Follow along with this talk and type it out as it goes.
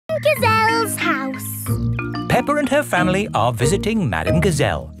Gazelle's house. Peppa and her family are visiting Madame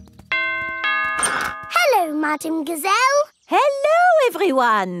Gazelle. Hello, Madame Gazelle. Hello,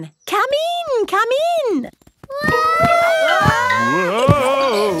 everyone. Come in. Whoa!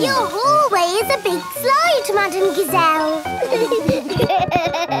 Your hallway is a big slide, Madame Gazelle.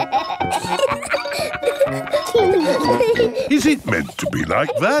 Is it meant to be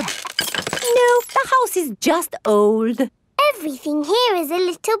like that? No, the house is just old. Everything here is a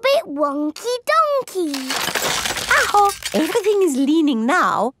little bit wonky-donkey. Everything is leaning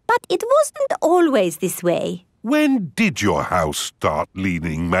now, but it wasn't always this way. When did your house start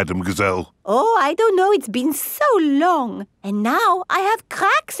leaning, Madame Gazelle? Oh, I don't know. It's been so long. And now I have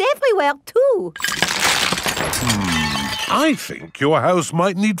cracks everywhere too. I think your house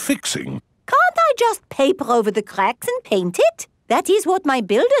might need fixing. Can't I just paper over the cracks and paint it? That is what my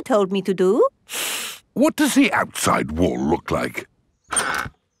builder told me to do. What does the outside wall look like?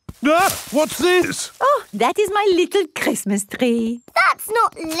 What's this? Oh, that is my little Christmas tree. That's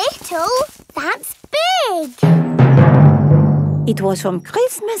not little, that's big. It was from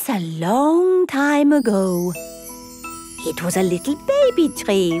Christmas a long time ago. It was a little baby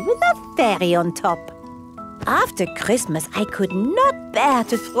tree with a fairy on top. After Christmas, I could not bear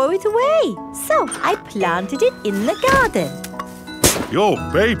to throw it away, so I planted it in the garden. Your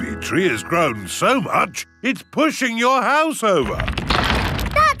baby tree has grown so much, it's pushing your house over.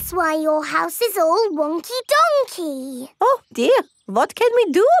 That's why your house is all wonky-donkey. Oh, dear. What can we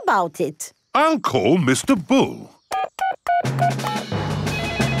do about it? I'll call Mr. Bull.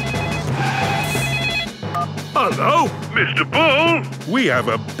 Hello, Mr. Bull. We have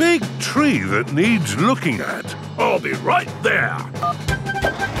a big tree that needs looking at. I'll be right there.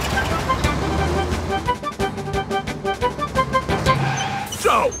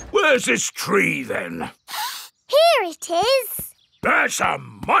 So, where's this tree then? Here it is. That's a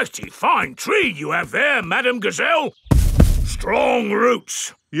mighty fine tree you have there, Madame Gazelle. Strong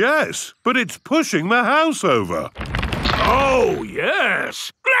roots. Yes, but it's pushing the house over. Oh,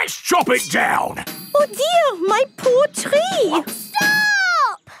 yes. Let's chop it down. Oh, dear, my poor tree.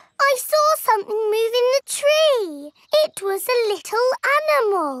 Stop! I saw something move in the tree. It was a little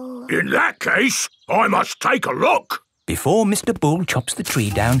animal. In that case, I must take a look. Before Mr. Bull chops the tree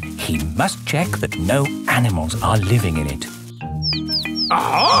down, he must check that no animals are living in it.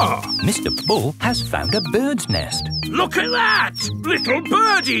 Aha! Mr. Bull has found a bird's nest. Look at that! Little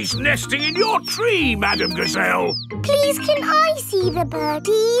birdies nesting in your tree, Madame Gazelle. Please, can I see the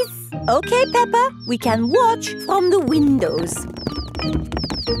birdies? OK, Peppa, we can watch from the windows.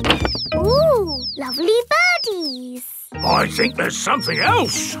 Ooh, lovely birdies. I think there's something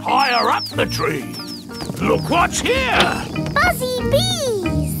else higher up the tree. Look what's here! Buzzy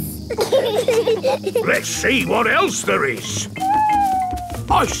bees! Let's see what else there is.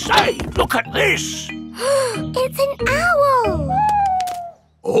 I say, look at this! It's an owl!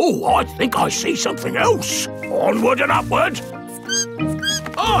 Oh, I think I see something else. Onward and upward.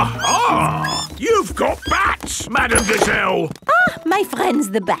 Aha! You've got bats, Madame Gazelle. Ah, my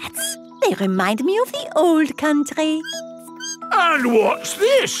friends the bats. They remind me of the old country. And what's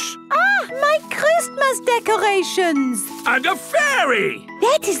this? Ah, my Christmas decorations. And a fairy.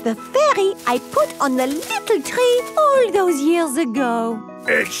 That is the fairy I put on the little tree all those years ago.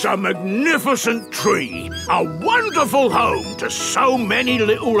 It's a magnificent tree. A wonderful home to so many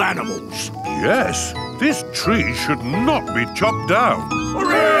little animals. Yes, this tree should not be chopped down.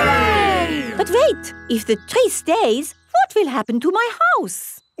 Hooray! But wait, if the tree stays, what will happen to my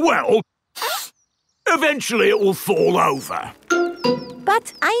house? Well, eventually it will fall over.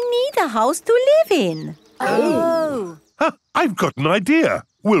 But I need a house to live in. Oh. I've got an idea.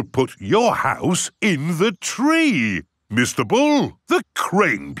 We'll put your house in the tree. Mr. Bull, the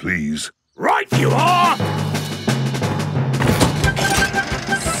crane, please. Right you are!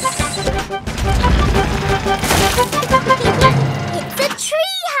 It's a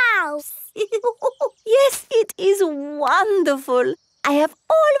tree house! Yes, it is wonderful. I have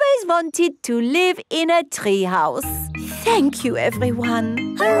always wanted to live in a tree house. Thank you,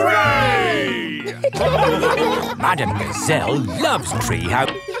 everyone. Hooray! Madame Gazelle loves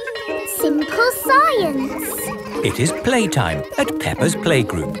treehouse. Simple science. It is playtime at Peppa's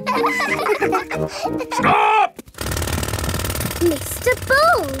playgroup. Stop! Mr.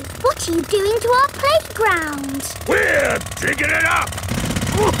 Bull, what are you doing to our playground? We're digging it up!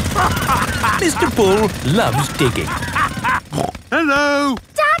 Mr. Bull loves digging. Hello.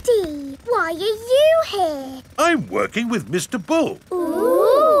 Daddy, why are you here? I'm working with Mr. Bull.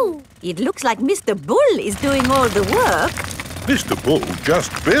 Ooh! It looks like Mr. Bull is doing all the work. Mr. Bull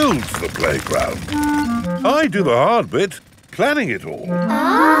just builds the playground. I do the hard bit, planning it all.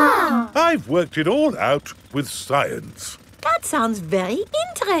 Ah! I've worked it all out with science. That sounds very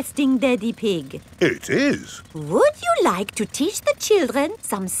interesting, Daddy Pig. It is. Would you like to teach the children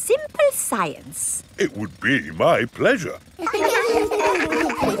some simple science? It would be my pleasure.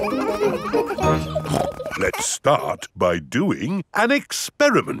 Let's start by doing an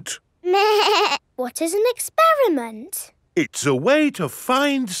experiment. What is an experiment? It's a way to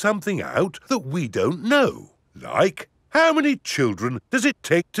find something out that we don't know. Like, how many children does it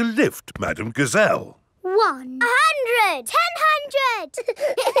take to lift Madame Gazelle? 100!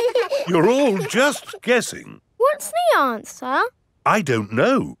 100! You're all just guessing. What's the answer? I don't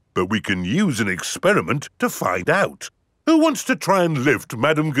know, but we can use an experiment to find out. Who wants to try and lift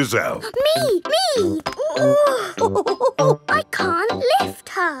Madame Gazelle? Me! I can't lift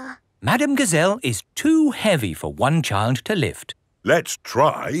her. Madame Gazelle is too heavy for one child to lift. Let's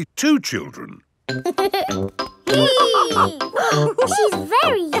try 2 children. She's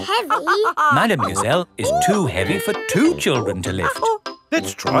very heavy. Madame Gazelle is too heavy for 2 children to lift.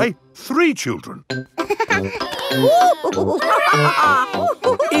 Let's try 3 children.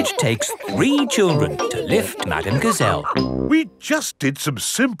 It takes 3 children to lift Madame Gazelle. We just did some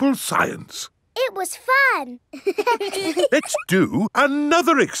simple science. It was fun. Let's do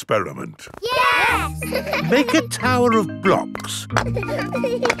another experiment. Yes! Make a tower of blocks.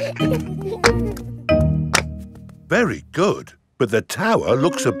 Very good, but the tower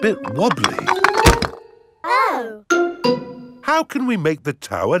looks a bit wobbly. Oh. How can we make the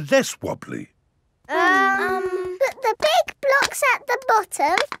tower less wobbly? Put the big blocks at the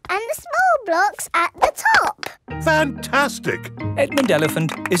bottom and the small blocks at the top. Fantastic! Edmund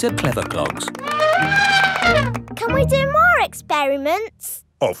Elephant is a clever clogs. Can we do more experiments?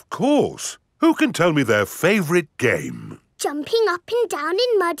 Of course. Who can tell me their favourite game? Jumping up and down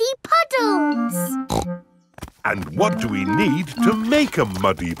in muddy puddles. And what do we need to make a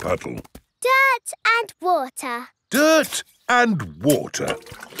muddy puddle? Dirt and water. Dirt and water.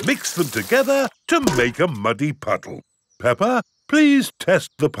 Mix them together to make a muddy puddle. Peppa, please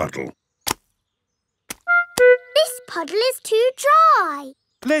test the puddle. This puddle is too dry.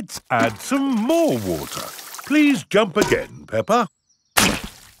 Let's add some more water. Please jump again, Peppa.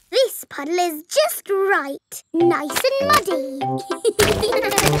 This puddle is just right. Nice and muddy.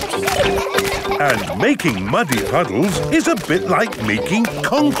 And making muddy puddles is a bit like making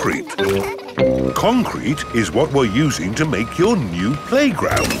concrete. Concrete is what we're using to make your new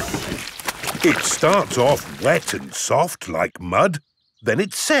playground. It starts off wet and soft like mud, then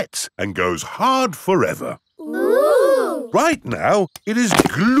it sets and goes hard forever. Ooh! Right now, it is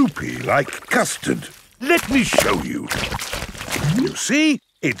gloopy like custard. Let me show you. You see,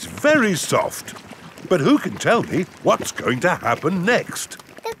 it's very soft. But who can tell me what's going to happen next?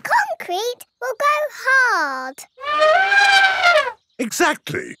 The concrete will go hard.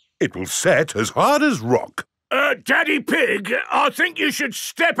 Exactly. It will set as hard as rock. Daddy Pig, I think you should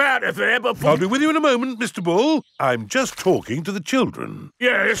step out of there before... I'll be with you in a moment, Mr. Bull. I'm just talking to the children.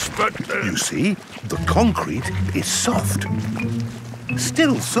 Yes, but... You see, the concrete is soft.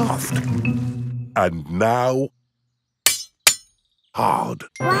 Still soft. And now... hard.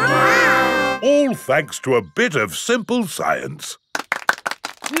 Wow! All thanks to a bit of simple science.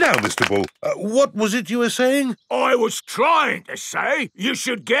 Now, Mr. Bull, what was it you were saying? I was trying to say you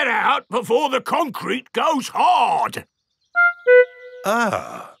should get out before the concrete goes hard.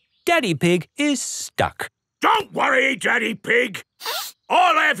 Ah. Daddy Pig is stuck. Don't worry, Daddy Pig.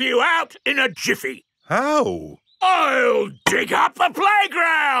 I'll have you out in a jiffy. How? I'll dig up the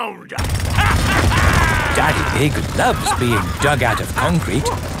playground. Daddy Pig loves being dug out of concrete.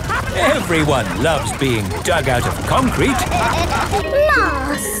 Everyone loves being dug out of concrete.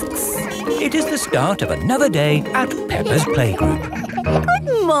 Masks. It is the start of another day at Peppa's playgroup.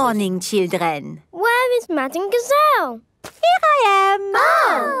 Good morning, children. Where is Madame Gazelle? Here I am.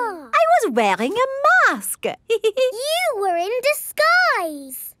 Oh! I was wearing a mask. You were in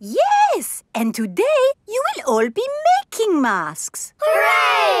disguise. Yes, and today you will all be making masks.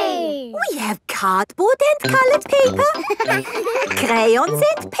 Hooray! We have cardboard and coloured paper, crayons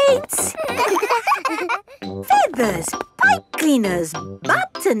and paints, feathers, pipe cleaners,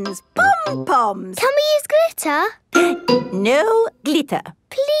 buttons, pom-poms. Can we use glitter? No glitter.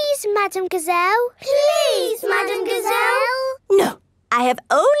 Please, Madame Gazelle. Please, Madame Gazelle. No, I have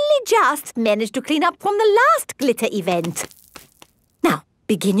only just managed to clean up from the last glitter event. Now,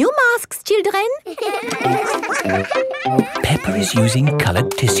 begin your masks, children. Peppa is using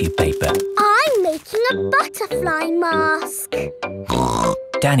coloured tissue paper. I'm making a butterfly mask.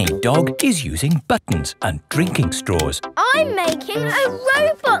 Danny Dog is using buttons and drinking straws. I'm making a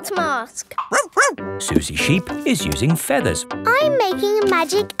robot mask. Susie Sheep is using feathers. I'm making a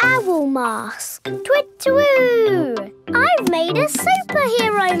magic owl mask. Twit-twoo! I've made a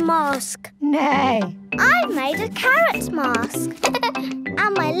superhero mask. Nay. I've made a carrot mask.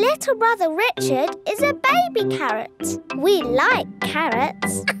 And my little brother Richard is a baby carrot. We like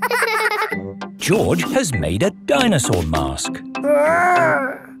carrots. George has made a dinosaur mask.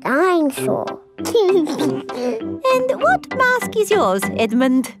 Dinosaur. And what mask is yours,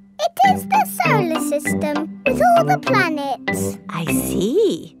 Edmund? It is the solar system with all the planets. I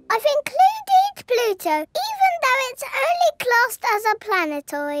see. I've included Pluto, even though it's only classed as a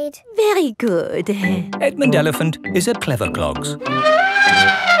planetoid. Very good. Edmund Elephant is a clever clogs.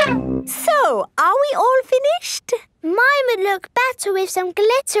 So, are we all finished? Mine would look better with some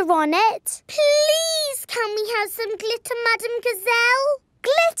glitter on it. Please, can we have some glitter, Madam Gazelle?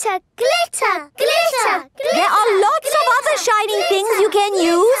 Glitter, glitter, glitter, glitter. There are lots of other shiny things you can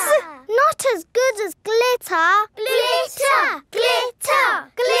use. Not as good as glitter. Glitter,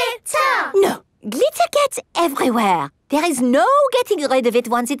 glitter, glitter. No, glitter gets everywhere. There is no getting rid of it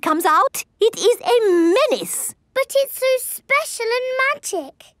once it comes out. It is a menace. But it's so special and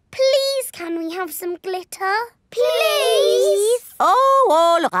magic. Please, can we have some glitter? Please. Oh,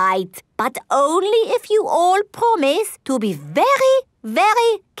 all right. But only if you all promise to be very,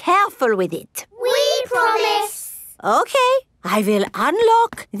 very careful with it. We promise. Okay, I will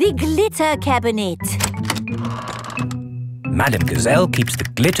unlock the glitter cabinet. Madam Gazelle keeps the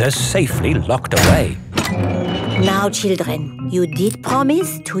glitter safely locked away. Now, children, you did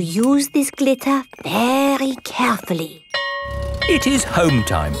promise to use this glitter very carefully. It is home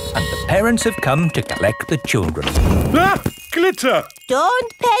time and the parents have come to collect the children. Ah! Glitter!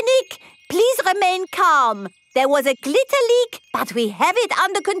 Don't panic. Please remain calm. There was a glitter leak, but we have it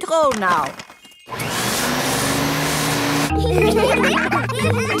under control now.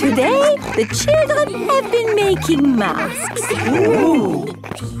 Today, the children have been making masks.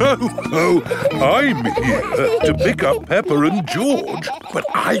 Oh, I'm here to pick up Peppa and George, but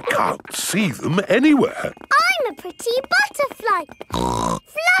I can't see them anywhere. I'm a pretty butterfly.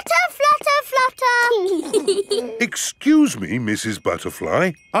 Flutter, flutter, flutter. Excuse me, Mrs.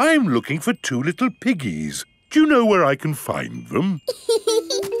 Butterfly. I'm looking for two little piggies. Do you know where I can find them?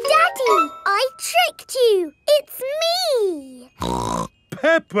 Daddy, I tricked you. It's me.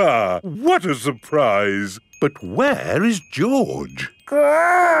 Peppa! What a surprise! But where is George?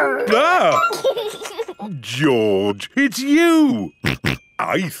 Ah! George, it's you!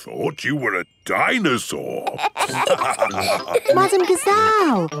 I thought you were a dinosaur. Madam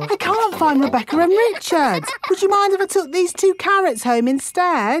Gazelle, I can't find Rebecca and Richard. Would you mind if I took these two carrots home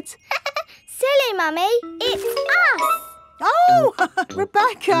instead? Silly, Mummy. It's us. Oh,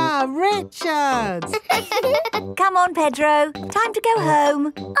 Rebecca, Richard. Come on, Pedro. Time to go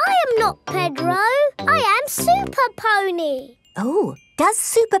home. I am not Pedro. I am Super Pony. Oh, does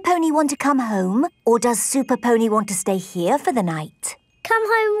Super Pony want to come home? Or does Super Pony want to stay here for the night? Come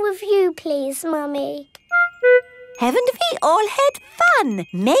home with you, please, Mummy. Haven't we all had fun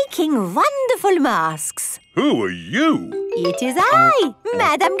making wonderful masks? Who are you? It is I,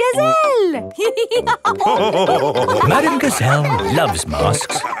 Madame Gazelle. Madam Gazelle loves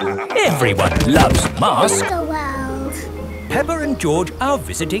masks. Everyone loves masks. Digger World. Peppa and George are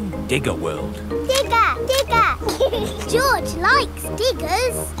visiting Digger World. Digger, digger. George likes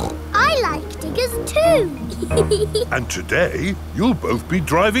diggers. I like diggers too. And today, you'll both be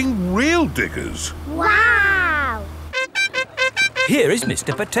driving real diggers. Wow. Here is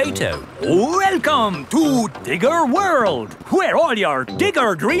Mr. Potato. Welcome to Digger World, where all your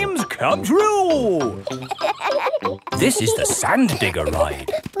digger dreams come true. This is the Sand Digger ride.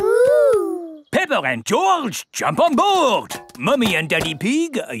 Ooh. Peppa and George, jump on board. Mummy and Daddy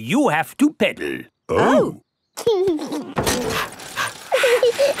Pig, you have to pedal. Oh.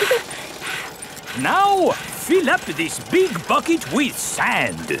 Now, fill up this big bucket with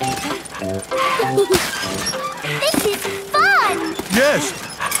sand. This is fun. Yes,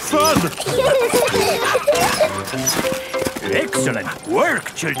 fun. Excellent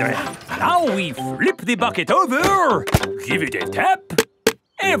work, children. Now we flip the bucket over, give it a tap,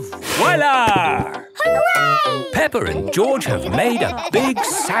 and voila! Hooray! Peppa and George have made a big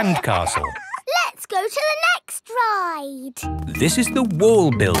sandcastle. Let's go to the next ride. This is the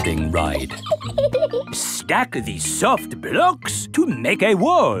wall building ride. Stack these soft blocks to make a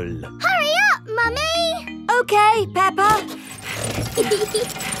wall. Hurry up, Mummy. Okay, Peppa.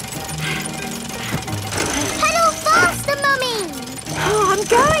 Pedal faster, Mummy. Oh, I'm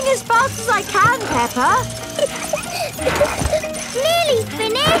going as fast as I can, Peppa. Nearly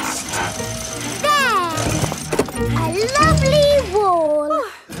finished. There. A lovely wall.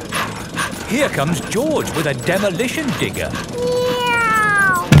 Here comes George with a demolition digger.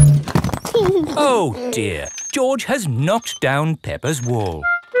 Meow. Oh dear, George has knocked down Peppa's wall.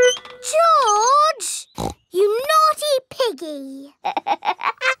 George! You naughty piggy.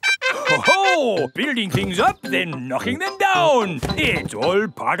 Ho-ho! Building things up, then knocking them down. It's all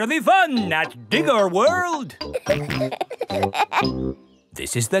part of the fun at Digger World.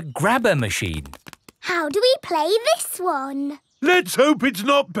 This is the grabber machine. How do we play this one? Let's hope it's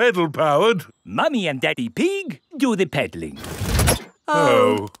not pedal-powered. Mummy and Daddy Pig do the peddling.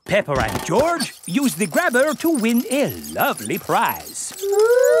 Oh. Peppa and George use the grabber to win a lovely prize.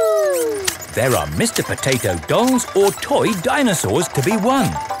 Ooh. There are Mr. Potato dolls or toy dinosaurs to be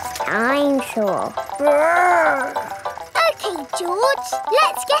won. Dinosaur. OK, George,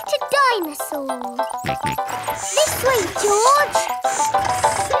 let's get a dinosaur. This way, George.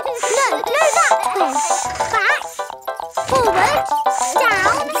 No, that way. Back, forward,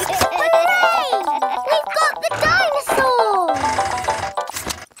 down. Hooray! We've got the dinosaur.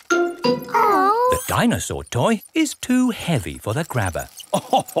 Oh. The dinosaur toy is too heavy for the grabber.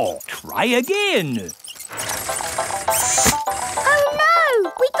 Oh, try again. Oh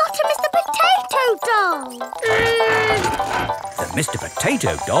no! We got a Mr. Potato doll! The Mr.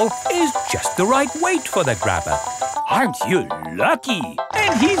 Potato doll is just the right weight for the grabber. Aren't you lucky?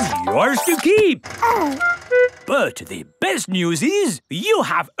 And he's yours to keep. Oh. But the best news is you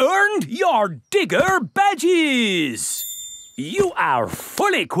have earned your digger badges. You are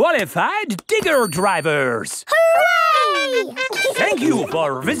fully qualified digger drivers. Hooray! Thank you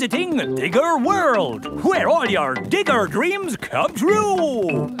for visiting Digger World, where all your digger dreams come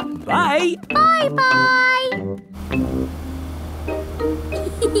true. Bye. Bye-bye.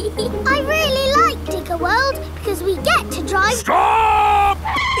 I really like Digger World because we get to drive... Stop!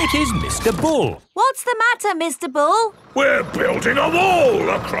 It is Mr. Bull. What's the matter, Mr. Bull? We're building a wall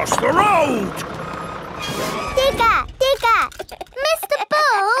across the road. Digger! Mr.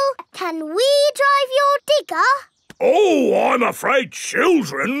 Bull, can we drive your digger? Oh, I'm afraid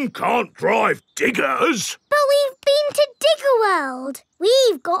children can't drive diggers. But we've been to Digger World.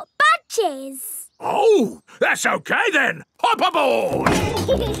 We've got badges. Oh, that's okay then. Hop aboard.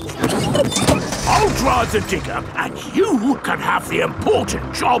 I'll drive the digger and you can have the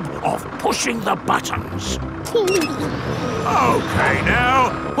important job of pushing the buttons. Okay,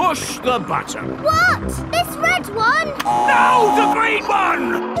 now, push the button. What? This red one? No, the green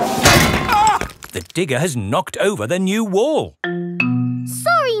one! Ah! The digger has knocked over the new wall.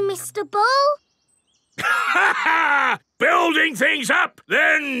 Sorry, Mr. Bull. Building things up,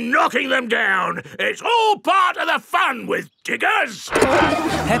 then knocking them down. It's all part of the fun with diggers.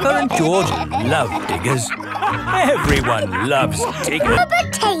 Peppa and George love diggers. Everyone loves diggers. A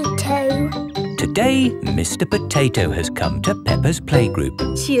potato. Today, Mr. Potato has come to Peppa's playgroup.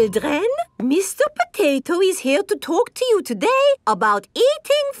 Children, Mr. Potato is here to talk to you today about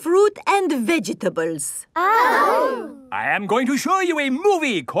eating fruit and vegetables. Oh. I am going to show you a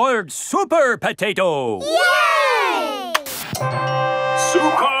movie called Super Potato. Yay!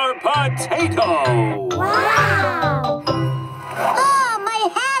 Super Potato! Wow! Oh, my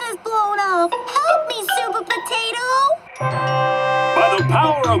hat is blown off. Help me, Super Potato. By the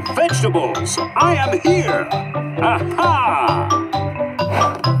power of vegetables, I am here. Aha!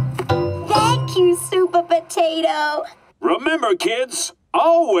 Thank you, Super Potato. Remember, kids,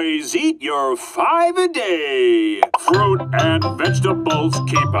 always eat your 5 a day. Fruit and vegetables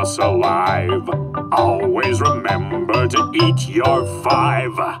keep us alive. Always remember to eat your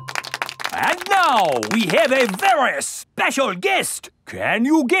 5. And now we have a very special guest. Can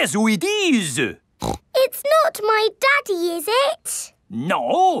you guess who it is? It's not my daddy, is it?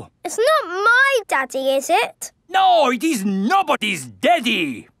 No. It's not my daddy, is it? No, it is nobody's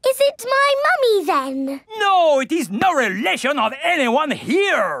daddy. Is it my mummy then? No, it is no relation of anyone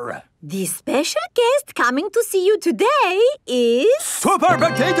here. The special guest coming to see you today is... Super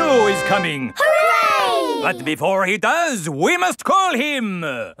Potato is coming. Hooray! But before he does, we must call him...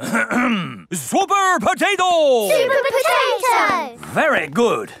 Super Potato! Super Potato! Very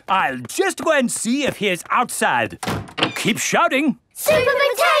good. I'll just go and see if he is outside. Keep shouting. Super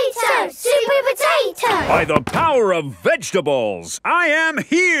Potato! Super Potato! By the power of vegetables, I am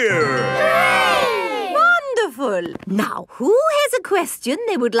here! Hooray! Wonderful! Now, who has a question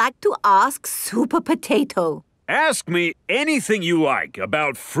they would like to ask Super Potato? Ask me anything you like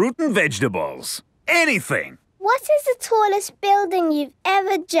about fruit and vegetables. Anything. What is the tallest building you've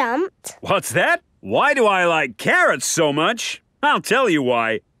ever jumped? What's that? Why do I like carrots so much? I'll tell you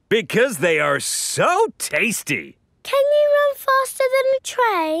why. Because they are so tasty. Can you run faster than a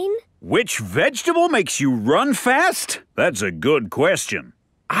train? Which vegetable makes you run fast? That's a good question.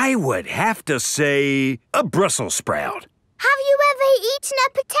 I would have to say a Brussels sprout. Have you ever eaten a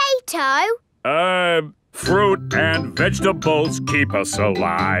potato? Fruit and vegetables keep us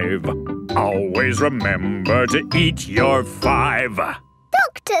alive. Always remember to eat your 5.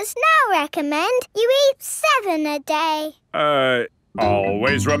 Doctors now recommend you eat 7 a day.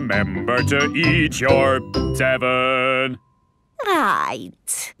 Always remember to eat your 7.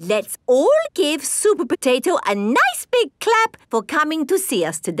 Right. Let's all give Super Potato a nice big clap for coming to see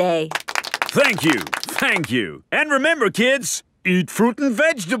us today. Thank you, thank you. And remember, kids, eat fruit and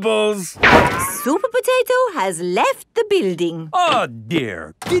vegetables. Super Potato has left the building. Oh,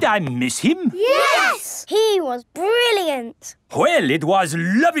 dear. Did I miss him? Yes! He was brilliant. Well, it was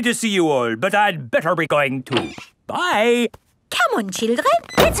lovely to see you all, but I'd better be going too. Bye. Come on, children.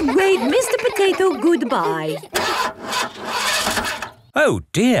 Let's wave Mr. Potato goodbye. Oh,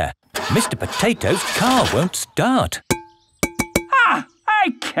 dear. Mr. Potato's car won't start. I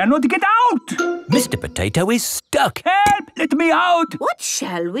cannot get out. Mr. Potato is stuck. Help! Let me out. What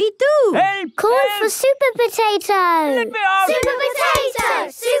shall we do? Help! Call help. for Super Potato. Let me out. Super Potato!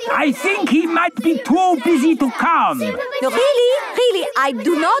 Super I think he might be too busy to come. No, really, I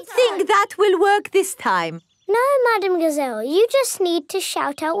do not think that will work this time. No, Madam Gazelle, you just need to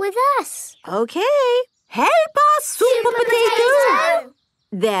shout out with us. Okay. Help us, Super Potato!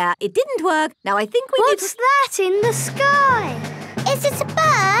 There, it didn't work. Now I think we What's that in the sky? Is it a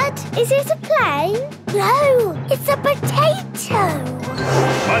bird? Is it a plane? No, it's a potato.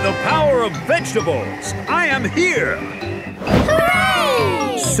 By the power of vegetables, I am here.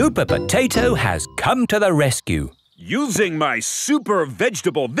 Hooray! Super Potato has come to the rescue. Using my super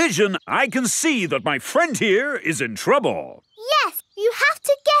vegetable vision, I can see that my friend here is in trouble. Yes, you have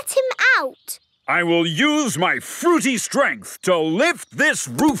to get him out. I will use my fruity strength to lift this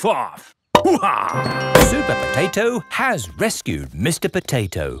roof off. Hoo-ha! Super Potato has rescued Mr.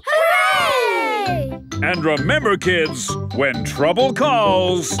 Potato. Hooray! And remember, kids, when trouble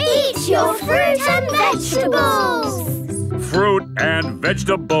calls, Eat your fruit and vegetables. fruit and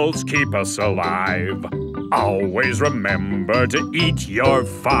vegetables keep us alive. Always remember to eat your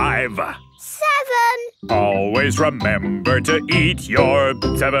 5. 7. Always remember to eat your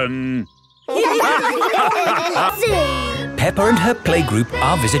 7. Zoo. Peppa and her playgroup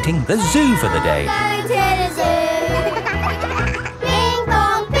are visiting the zoo for the day. Go to the zoo. Bing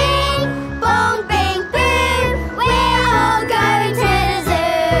bong bing, bong bing boom. We're all going to the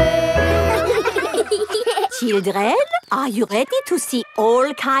zoo. Children, are you ready to see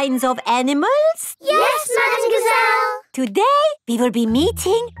all kinds of animals? Yes, Madam Gazelle. Today, we will be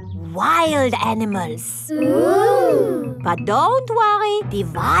meeting wild animals. Ooh. But don't worry, the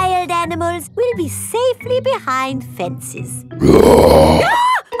wild animals will be safely behind fences. A lion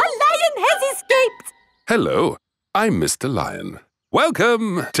has escaped! Hello, I'm Mr. Lion.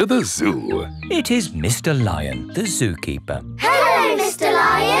 Welcome to the zoo. It is Mr. Lion, the zookeeper. Hello, Mr.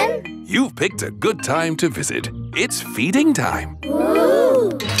 Lion. You've picked a good time to visit. It's feeding time.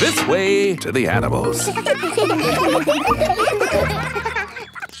 Ooh. This way to the animals.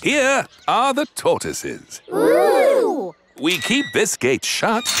 Here are the tortoises. Ooh. We keep this gate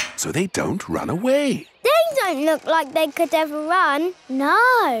shut so they don't run away. They don't look like they could ever run.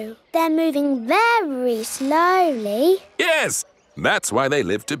 No, they're moving very slowly. Yes, that's why they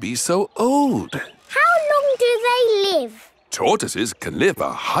live to be so old. How long do they live? Tortoises can live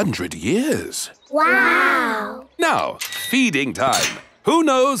 100 years. Wow. Now, feeding time. Who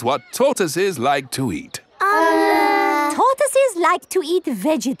knows what tortoises like to eat? Tortoises like to eat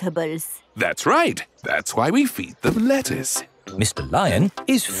vegetables. That's right. That's why we feed them lettuce. Mr. Lion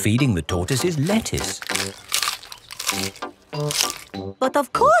is feeding the tortoises lettuce. But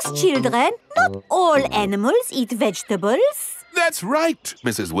of course, children, not all animals eat vegetables. That's right,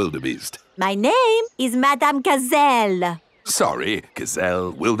 Mrs. Wildebeest. My name is Madame Gazelle. Sorry,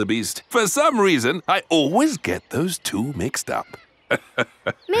 Gazelle, Wildebeest. For some reason, I always get those two mixed up.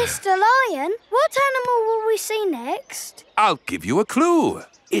 Mr. Lion, what animal will we see next? I'll give you a clue.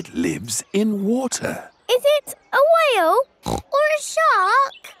 It lives in water. Is it a whale or a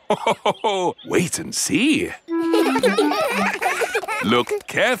shark? Wait and see. Look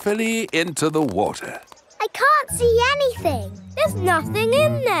carefully into the water. I can't see anything. There's nothing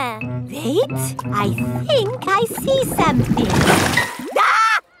in there. Wait, I think I see something.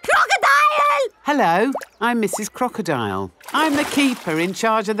 Ah! Crocodile! Hello, I'm Mrs. Crocodile. I'm the keeper in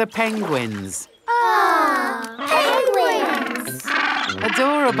charge of the penguins. Penguins!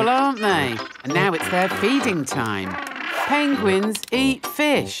 Adorable, aren't they? And now it's their feeding time. Penguins eat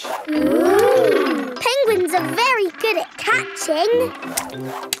fish. Ooh. Penguins are very good at catching.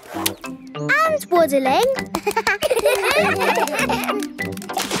 And waddling.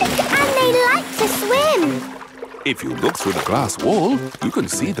 And they like to swim. If you look through the glass wall, you can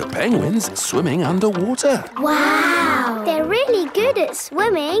see the penguins swimming underwater. Wow! They're really good at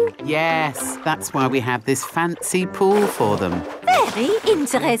swimming. Yes, that's why we have this fancy pool for them. Very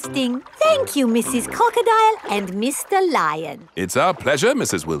interesting. Thank you, Mrs. Crocodile and Mr. Lion. It's our pleasure,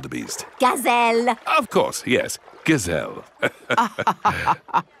 Mrs. Wildebeest. Gazelle. Of course, yes. Gazelle.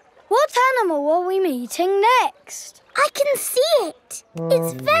 What animal are we meeting next? I can see it.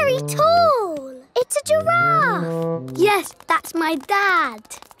 It's very tall. It's a giraffe. Yes, that's my dad.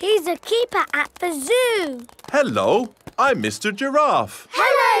 He's a keeper at the zoo. Hello, I'm Mr. Giraffe.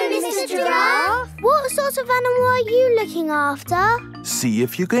 Hello, Mr. Giraffe. What sort of animal are you looking after? See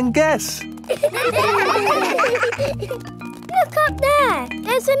if you can guess. Look up there.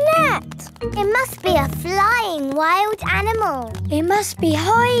 There's a net. It must be a flying wild animal. It must be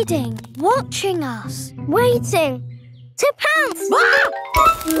hiding, watching us, waiting to pounce.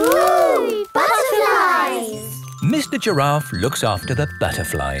 Ooh, butterflies! Mr. Giraffe looks after the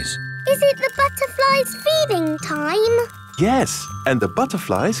butterflies. Is it the butterflies' feeding time? Yes, and the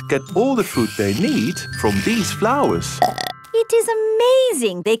butterflies get all the food they need from these flowers. It is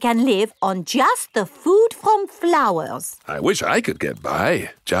amazing they can live on just the food from flowers. I wish I could get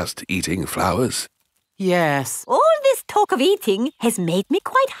by just eating flowers. Yes. All this talk of eating has made me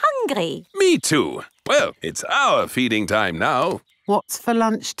quite hungry. Me too. Well, it's our feeding time now. What's for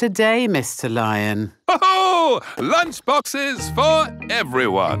lunch today, Mr. Lion? Oh, lunch boxes for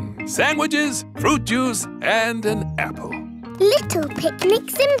everyone. Sandwiches, fruit juice, and an apple. Little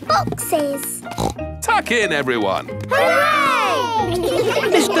picnics in boxes. Tuck in, everyone. Hooray!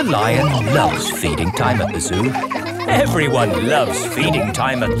 Mr. Lion loves feeding time at the zoo. Everyone loves feeding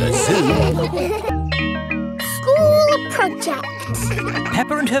time at the zoo. School project.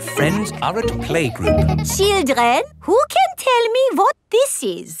 Peppa and her friends are at playgroup. Children, who can tell me what this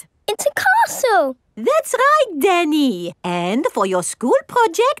is? It's a castle. That's right, Danny. And for your school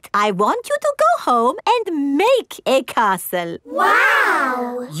project, I want you to go home and make a castle.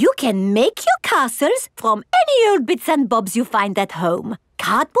 Wow! You can make your castles from any old bits and bobs you find at home.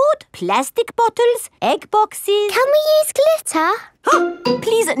 Cardboard, plastic bottles, egg boxes. Can we use glitter?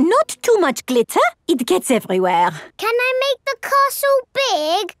 Please, not too much glitter. It gets everywhere. Can I make the castle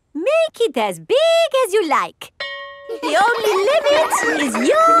big? Make it as big as you like. The only limit is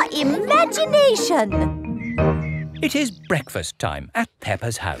your imagination. It is breakfast time at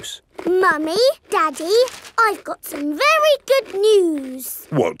Peppa's house. Mummy, Daddy, I've got some very good news.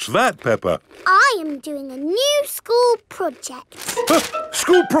 What's that, Peppa? I am doing a new school project.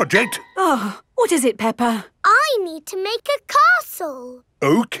 School project? Oh, what is it, Peppa? I need to make a castle.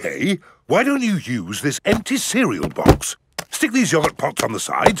 OK. Why don't you use this empty cereal box? Stick these yoghurt pots on the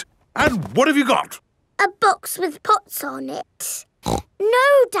sides. And what have you got? A box with pots on it.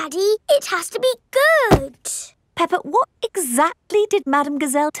 No, Daddy, it has to be good. Peppa, what exactly did Madame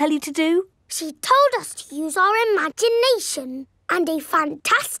Gazelle tell you to do? She told us to use our imagination. And a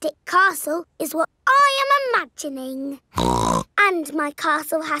fantastic castle is what I am imagining. And my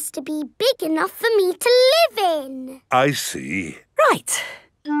castle has to be big enough for me to live in. I see. Right.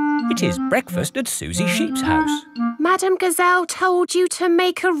 It is breakfast at Susie Sheep's house. Madame Gazelle told you to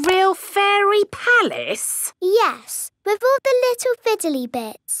make a real fairy palace? Yes, with all the little fiddly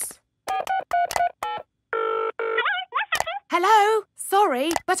bits. Hello? Sorry,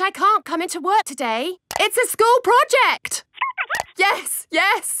 but I can't come into work today. It's a school project. Yes,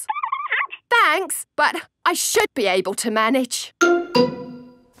 yes. Thanks, but I should be able to manage.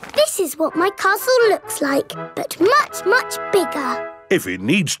 This is what my castle looks like, but much, much bigger. If it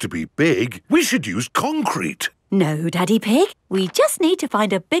needs to be big, we should use concrete. No, Daddy Pig. We just need to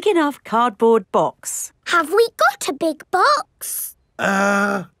find a big enough cardboard box. Have we got a big box?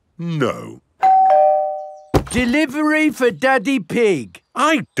 No. Delivery for Daddy Pig.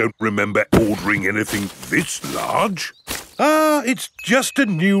 I don't remember ordering anything this large. It's just a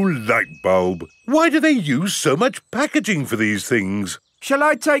new light bulb. Why do they use so much packaging for these things? Shall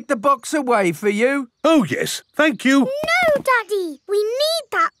I take the box away for you? Oh, yes, thank you. No, Daddy, we need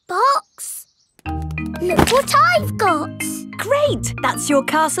that box. Look what I've got. Great! That's your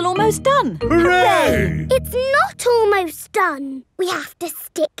castle almost done. Hooray! It's not almost done. We have to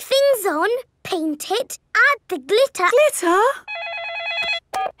stick things on, paint it, add the glitter. Glitter?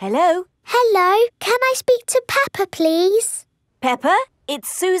 Hello? Hello, can I speak to Peppa, please? Peppa, it's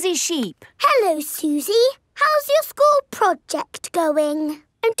Susie Sheep. Hello, Susie. How's your school project going?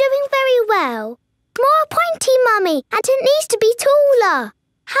 I'm doing very well. More pointy, Mummy, and it needs to be taller.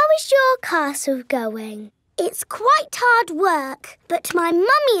 How is your castle going? It's quite hard work, but my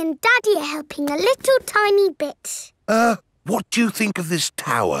mummy and daddy are helping a little tiny bit. What do you think of this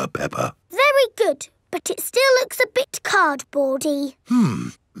tower, Peppa? Very good, but it still looks a bit cardboardy.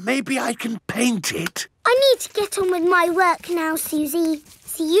 Maybe I can paint it. I need to get on with my work now, Susie.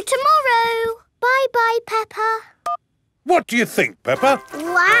 See you tomorrow. Bye-bye, Peppa. What do you think, Peppa?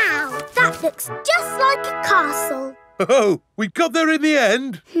 Wow, that looks just like a castle. Oh, we got there in the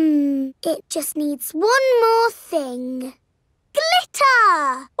end. It just needs one more thing.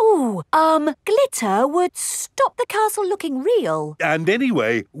 Glitter! Oh, glitter would stop the castle looking real. And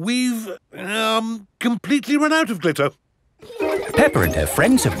anyway, we've, completely run out of glitter. Peppa and her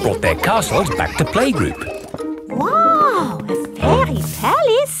friends have brought their castles back to playgroup. Wow, a fairy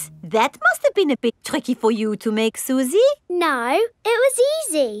palace? That must have been a bit tricky for you to make, Susie. No, it was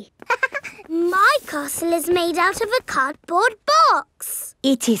easy. My castle is made out of a cardboard box.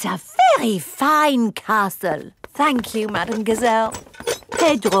 It is a very fine castle. Thank you, Madame Gazelle.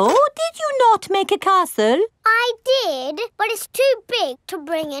 Pedro, did you not make a castle? I did, but it's too big to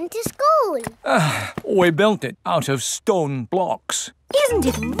bring into school. We built it out of stone blocks. Isn't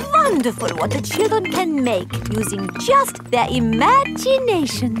it wonderful what the children can make using just their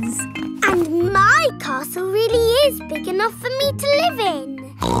imaginations? And my castle really is big enough for me to live in.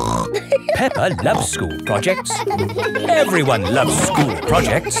 Peppa loves school projects. Everyone loves school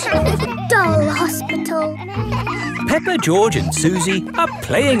projects. Doll hospital. Peppa, George and Susie are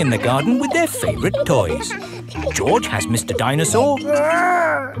playing in the garden with their favourite toys. George has Mr. Dinosaur.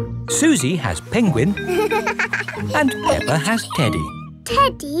 Susie has Penguin. And Peppa has Teddy.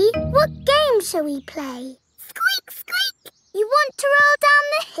 Teddy, what game shall we play? Squeak, squeak. You want to roll down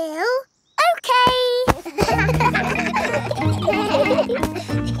the hill? OK.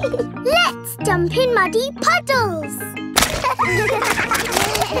 Let's jump in muddy puddles.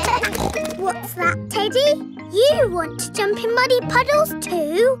 What's that, Teddy? You want to jump in muddy puddles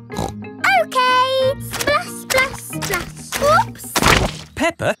too? OK. Splash, splash, splash. Whoops.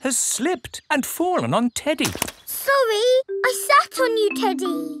 Peppa has slipped and fallen on Teddy. Sorry, I sat on you,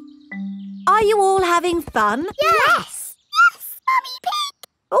 Teddy. Are you all having fun? Yes. Yes, Mummy Pig.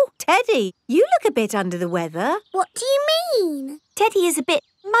 Oh, Teddy, you look a bit under the weather. What do you mean? Teddy is a bit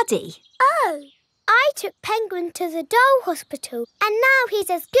muddy. Oh, I took Penguin to the doll hospital and now he's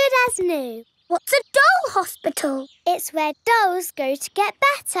as good as new. What's a doll hospital? It's where dolls go to get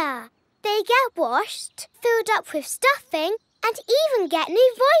better. They get washed, filled up with stuffing and even get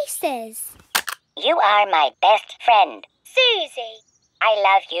new voices. You are my best friend. Susie. I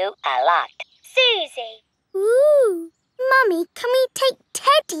love you a lot. Susie. Ooh. Mummy, can we take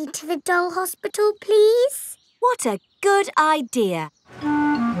Teddy to the doll hospital, please? What a good idea.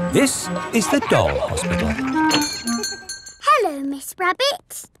 This is the doll hospital. Hello, Miss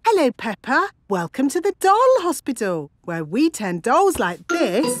Rabbit. Hello, Peppa. Welcome to the doll hospital, where we turn dolls like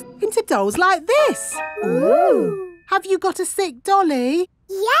this into dolls like this. Ooh. Have you got a sick dolly?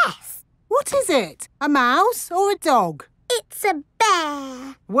 Yes. What is it? A mouse or a dog? It's a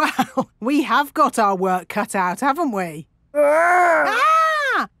bear. Well, we have got our work cut out, haven't we?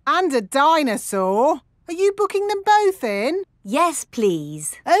 Ah! And a dinosaur. Are you booking them both in? Yes,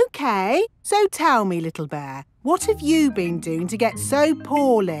 please. OK. So tell me, little bear, what have you been doing to get so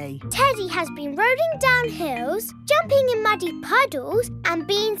poorly? Teddy has been rolling down hills, jumping in muddy puddles and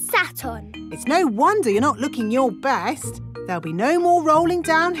being sat on. It's no wonder you're not looking your best. There'll be no more rolling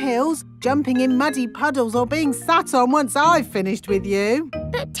down hills, jumping in muddy puddles or being sat on once I've finished with you.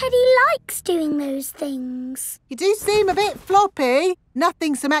 But Teddy likes doing those things. You do seem a bit floppy.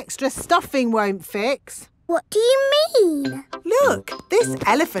 Nothing some extra stuffing won't fix. What do you mean? Look, this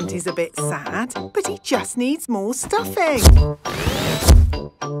elephant is a bit sad, but he just needs more stuffing.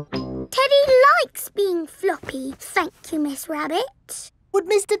 Teddy likes being floppy, thank you, Miss Rabbit. Would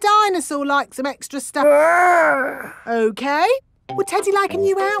Mr. Dinosaur like some extra stuff? OK. Would Teddy like a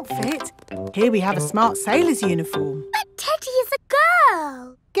new outfit? Here we have a smart sailor's uniform. But Teddy is a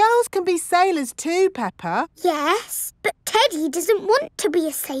girl. Girls can be sailors too, Peppa. Yes, but Teddy doesn't want to be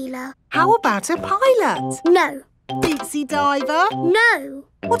a sailor. How about a pilot? No. Deep-sea diver? No.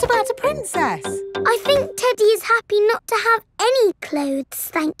 What about a princess? I think Teddy is happy not to have any clothes,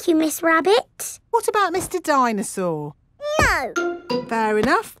 thank you, Miss Rabbit. What about Mr. Dinosaur? No. Fair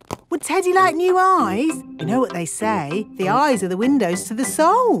enough. Would Teddy like new eyes? You know what they say, the eyes are the windows to the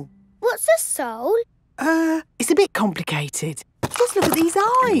soul. What's a soul? It's a bit complicated. Just look at these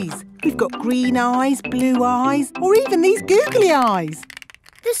eyes. We've got green eyes, blue eyes, or even these googly eyes.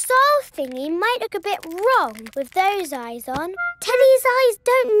 The The soul thingy might look a bit wrong with those eyes on. Teddy's eyes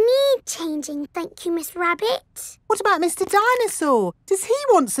don't need changing, thank you, Miss Rabbit. What about Mr. Dinosaur? Does he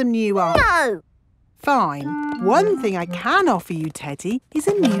want some new eyes? No. Fine. One thing I can offer you, Teddy, is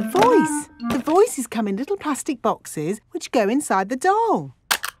a new voice. The voices come in little plastic boxes which go inside the doll.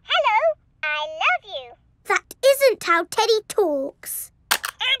 Hello, I love you. That isn't how Teddy talks.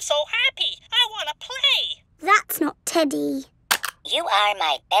 I'm so happy. I want to play. That's not Teddy. You are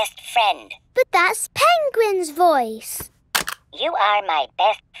my best friend. But that's Penguin's voice. You are my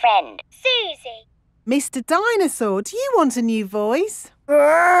best friend. Susie. Mr. Dinosaur, do you want a new voice?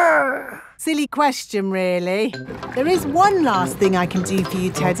 Silly question, really. There is one last thing I can do for you,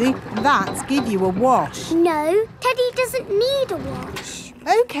 Teddy. That's give you a wash. No, Teddy doesn't need a wash.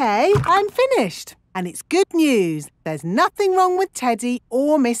 OK, I'm finished. And it's good news. There's nothing wrong with Teddy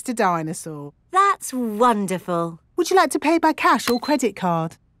or Mr. Dinosaur. That's wonderful. Would you like to pay by cash or credit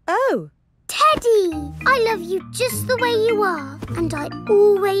card? Oh. Teddy, I love you just the way you are, and I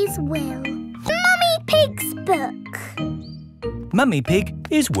always will. Mummy Pig's book. Mummy Pig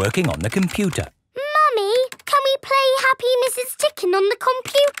is working on the computer. Mummy, can we play Happy Mrs. Chicken on the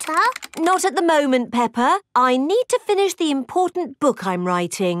computer? Not at the moment, Peppa. I need to finish the important book I'm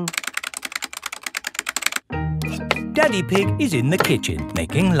writing. Daddy Pig is in the kitchen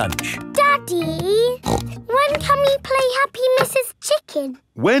making lunch. Daddy, when can we play Happy Mrs. Chicken?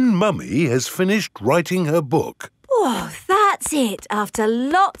 When Mummy has finished writing her book. Oh, that's it. After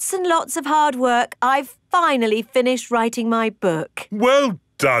lots and lots of hard work, I've finally finished writing my book. Well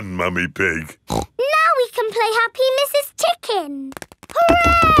done, Mummy Pig. Now we can play Happy Mrs. Chicken.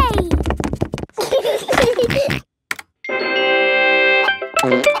 Hooray!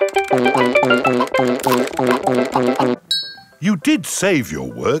 You did save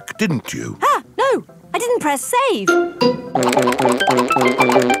your work, didn't you? Ah, no, I didn't press save. 40, 90,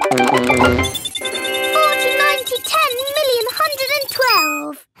 10 million,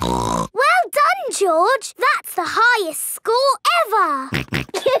 112. Well done, George. That's the highest score ever.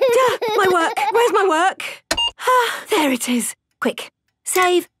 My work. Where's my work? Ah, there it is. Quick.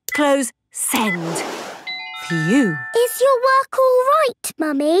 Save, close, send. Phew. Is your work all right,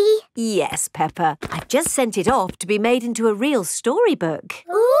 Mummy? Yes, Peppa. I've just sent it off to be made into a real storybook.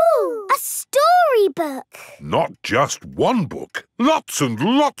 Ooh, a storybook. Not just one book. Lots and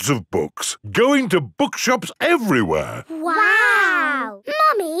lots of books. Going to bookshops everywhere. Wow.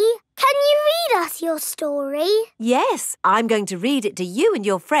 Mummy, can you read us your story? Yes, I'm going to read it to you and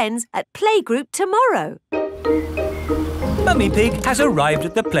your friends at Playgroup tomorrow. Mummy Pig has arrived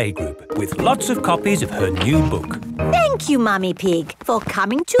at the playgroup with lots of copies of her new book. Thank you, Mummy Pig, for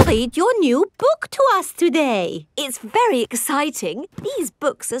coming to read your new book to us today. It's very exciting. These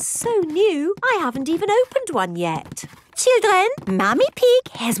books are so new, I haven't even opened one yet. Children, Mummy Pig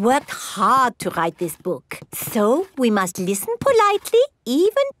has worked hard to write this book. So we must listen politely,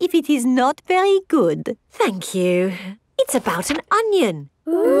 even if it is not very good. Thank you. It's about an onion.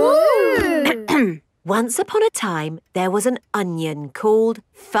 Ooh. Once upon a time, there was an onion called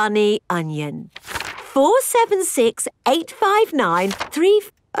Funny Onion.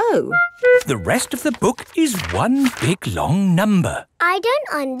 4768593. Oh. The rest of the book is one big long number. I don't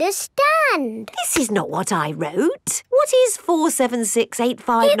understand. This is not what I wrote. What is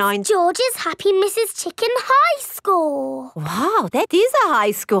 4768593? It's George's Happy Mrs. Chicken high score. Wow, that is a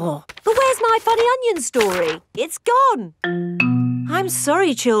high score. But where's my Funny Onion story? It's gone. I'm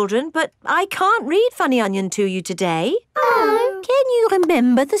sorry, children, but I can't read Funny Onion to you today. Oh. Can you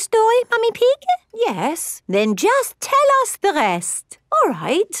remember the story, Mummy Pig? Yes. Then just tell us the rest. All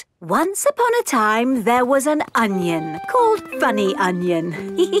right. Once upon a time, there was an onion called Funny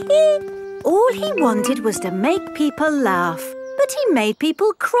Onion. All he wanted was to make people laugh, but he made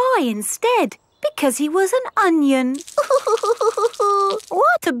people cry instead because he was an onion.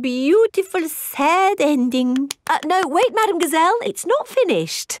 What a beautiful, sad ending. No, wait, Madam Gazelle, it's not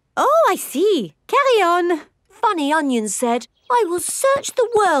finished. Oh, I see. Carry on. Funny Onion said, I will search the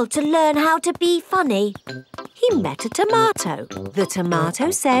world to learn how to be funny. He met a tomato. The tomato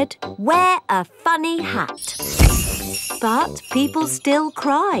said, wear a funny hat. But people still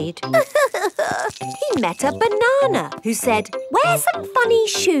cried. He met a banana who said, wear some funny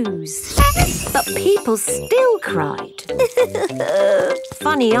shoes. But people still cried.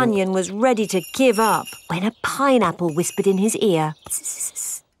 Funny Onion was ready to give up when a pineapple whispered in his ear.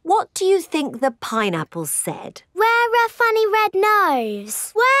 What do you think the pineapple said? Wear a funny red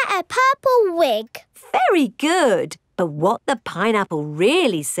nose. Wear a purple wig. Very good. But what the pineapple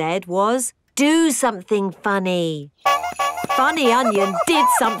really said was, do something funny. Funny Onion did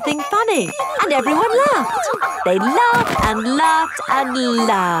something funny and everyone laughed. They laughed and laughed and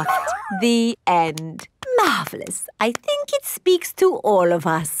laughed. The end. Marvellous. I think it speaks to all of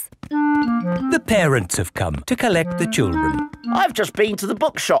us. The parents have come to collect the children. I've just been to the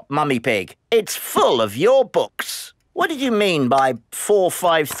bookshop, Mummy Pig. It's full of your books. What did you mean by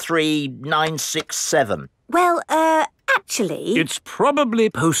 453967? Well, actually... It's probably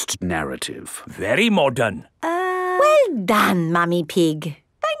post-narrative. Very modern. Well done, Mummy Pig.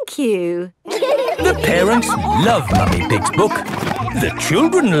 Thank you. The parents love Mummy Pig's book. The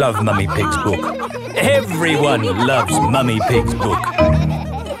children love Mummy Pig's book. Everyone loves Mummy Pig's book.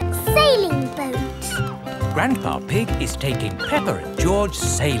 Sailing boat. Grandpa Pig is taking Peppa and George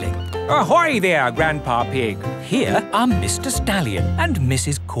sailing. Ahoy there, Grandpa Pig. Here are Mr. Stallion and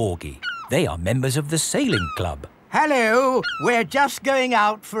Mrs. Corgi. They are members of the sailing club. Hello, we're just going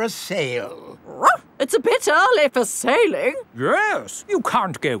out for a sail. It's a bit early for sailing. Yes, you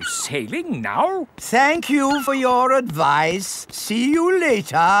can't go sailing now. Thank you for your advice. See you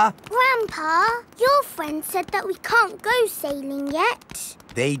later. Grandpa, your friend said that we can't go sailing yet.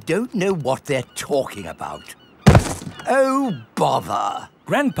 They don't know what they're talking about. Oh, bother.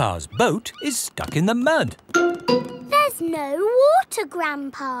 Grandpa's boat is stuck in the mud. There's no water,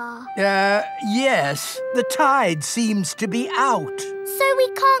 Grandpa. Yes. The tide seems to be out. So we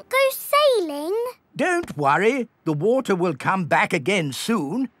can't go sailing? Don't worry. The water will come back again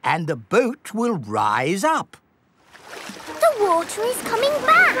soon and the boat will rise up. The water is coming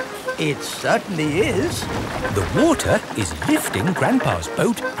back. It certainly is. The water is lifting Grandpa's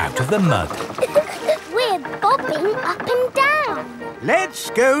boat out of the mud. We're bobbing up and down. Let's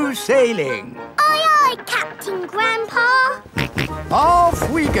go sailing. Aye, aye, Captain Grandpa. Off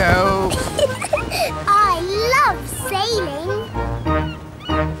we go. I love sailing.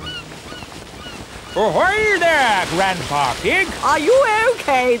 Ahoy there, Grandpa Pig. Are you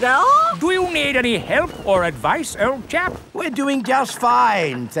okay there? Do you need any help or advice, old chap? We're doing just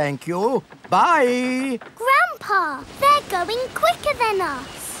fine, thank you. Bye. Grandpa, they're going quicker than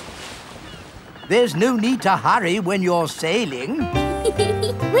us. There's no need to hurry when you're sailing.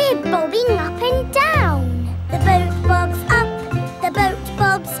 We're bobbing up and down. The boat bobs up, the boat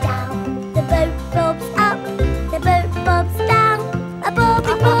bobs down. The boat bobs up, the boat bobs down. A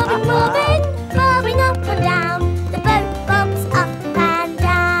bobbing, bobbing, bobbing, bobbing up and down. The boat bobs up and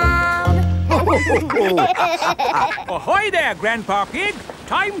down. Ahoy there, Grandpa Pig.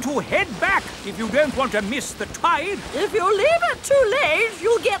 Time to head back if you don't want to miss the tide. If you leave it too late,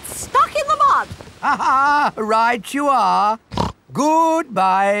 you'll get stuck in the mud. Ha-ha, right you are.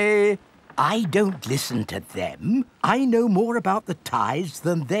 Goodbye. I don't listen to them. I know more about the tides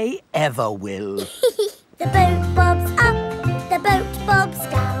than they ever will. The boat bobs up, the boat bobs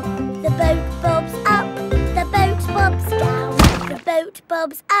down. The boat bobs up, the boat bobs down. The boat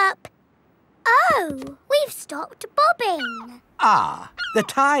bobs up. Oh, we've stopped bobbing. Ah, the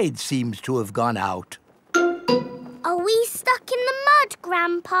tide seems to have gone out. Are we stuck in the mud,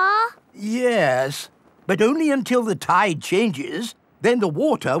 Grandpa? Yes, but only until the tide changes. Then the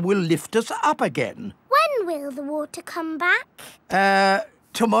water will lift us up again. When will the water come back?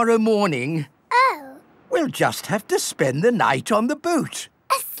 Tomorrow morning. Oh. We'll just have to spend the night on the boat.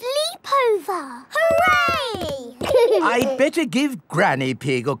 A sleepover! Hooray! I'd better give Granny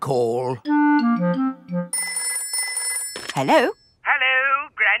Pig a call. Hello? Hello,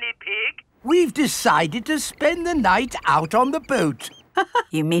 Granny Pig. We've decided to spend the night out on the boat.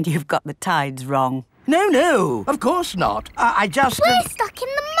 You mean you've got the tides wrong? No, of course not. I just... We're stuck in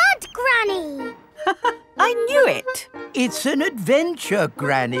the mud, Granny. I knew it. It's an adventure,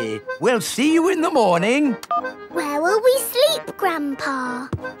 Granny. We'll see you in the morning. Where will we sleep, Grandpa?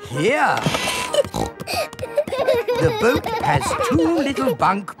 Here. The boat has 2 little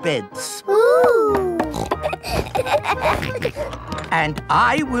bunk beds. Ooh. And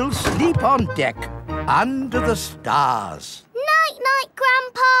I will sleep on deck, under the stars. Night-night,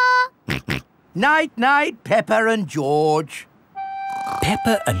 Grandpa. Night-night, Peppa and George.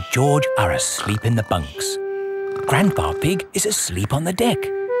 Peppa and George are asleep in the bunks. Grandpa Pig is asleep on the deck.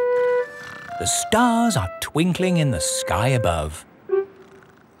 The stars are twinkling in the sky above.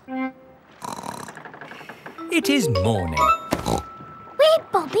 It is morning. We're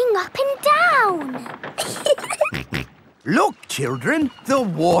bobbing up and down. Look, children, the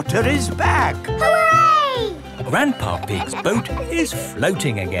water is back. Hooray! Grandpa Pig's boat is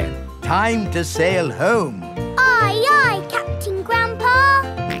floating again. Time to sail home. Aye, aye, Captain Grandpa.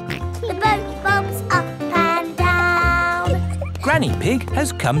 The boat bobs up and down. Granny Pig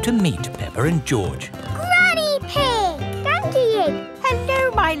has come to meet Peppa and George. Granny Pig! Thank you.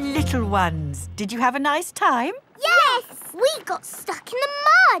 Hello, my little ones. Did you have a nice time? Yes! We got stuck in the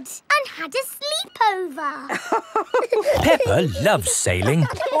mud and had a sleepover. Peppa loves sailing.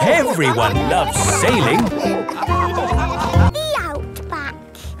 Everyone loves sailing. The Outback.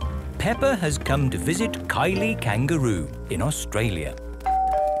 Peppa has come to visit Kylie Kangaroo in Australia.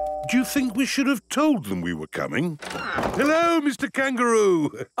 Do you think we should have told them we were coming? Hello, Mr. Kangaroo.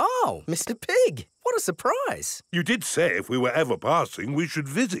 Oh, Mr. Pig. What a surprise. You did say if we were ever passing, we should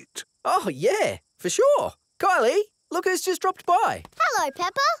visit. Oh, yeah, for sure. Kylie, look who's just dropped by. Hello,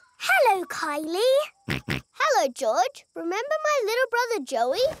 Peppa. Hello, Kylie. Hello, George. Remember my little brother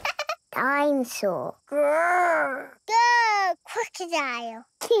Joey? Dinosaur. Grrr. Grrr, crocodile.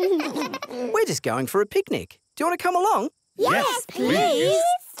 We're just going for a picnic. Do you want to come along? Yes, please.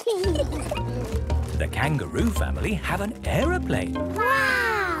 The kangaroo family have an aeroplane.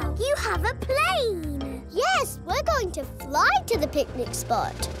 Wow! You have a plane. Yes, we're going to fly to the picnic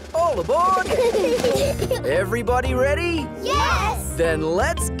spot. All aboard! Everybody ready? Yes! Then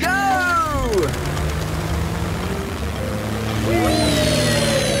let's go!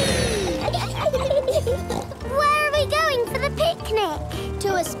 Where are we going for the picnic?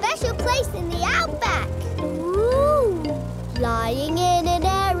 To a special place in the Outback. Ooh! Flying in an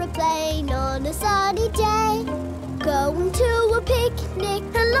aeroplane on a sunny day. Going to a picnic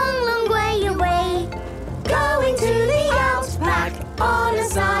a long, long way away. Going to the Outback on a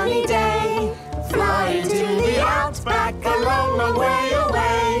sunny day. Flying to the Outback a long, long way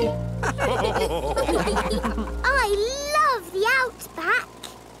away. I love the Outback.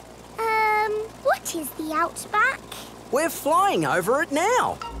 What is the Outback? We're flying over it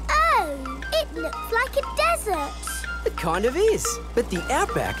now. Oh, it looks like a desert. It kind of is. But the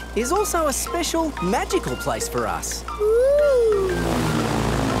Outback is also a special, magical place for us. Ooh.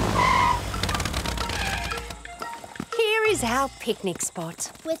 Here is our picnic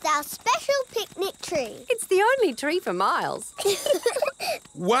spot. With our special picnic tree. It's the only tree for miles.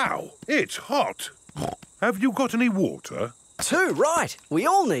 Wow, it's hot. Have you got any water? Too right. We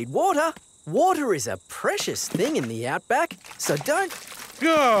all need water. Water is a precious thing in the Outback, so don't...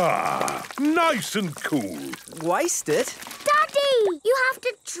 Ah, nice and cool. Waste it. Daddy, you have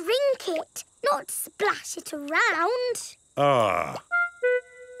to drink it, not splash it around. Ah.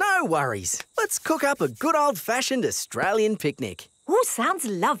 No worries. Let's cook up a good old-fashioned Australian picnic. Oh, sounds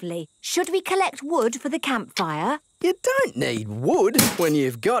lovely. Should we collect wood for the campfire? You don't need wood when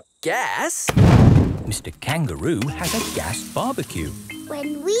you've got gas. Mr. Kangaroo has a gas barbecue.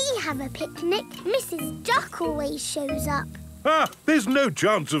 When we have a picnic, Mrs. Duck always shows up. Ah, there's no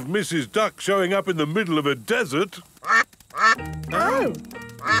chance of Mrs. Duck showing up in the middle of a desert. Oh.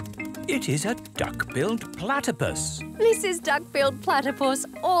 It is a duck-billed platypus. Mrs. Duck-billed Platypus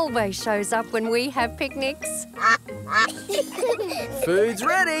always shows up when we have picnics. Food's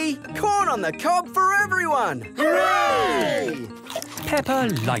ready. Corn on the cob for everyone. Hooray! Peppa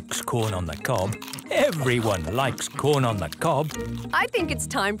likes corn on the cob. Everyone likes corn on the cob. I think it's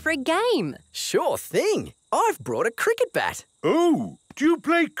time for a game. Sure thing. I've brought a cricket bat. Oh, do you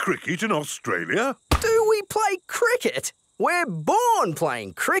play cricket in Australia? Do we play cricket? We're born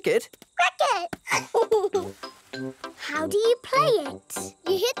playing cricket. Cricket! How do you play it?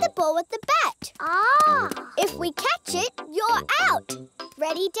 You hit the ball with the bat. Ah! If we catch it, you're out.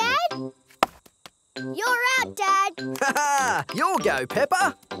 Ready, Dad? You're out, Dad. Ha! You'll go,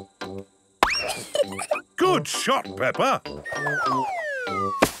 Peppa. Good shot, Peppa.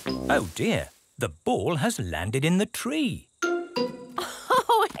 Oh dear, the ball has landed in the tree.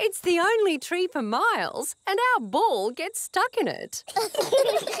 Oh, it's the only tree for miles, and our ball gets stuck in it.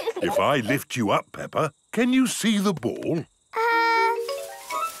 If I lift you up, Peppa, can you see the ball?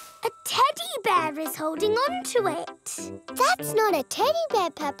 A teddy bear is holding on to it. That's not a teddy bear,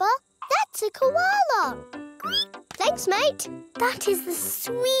 Peppa. That's a koala. Thanks, mate. That is the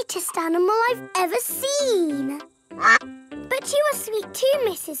sweetest animal I've ever seen. But you are sweet too,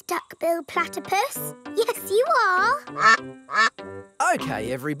 Mrs. Duck-billed Platypus. Yes, you are.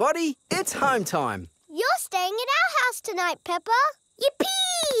 OK, everybody, it's home time. You're staying at our house tonight, Peppa.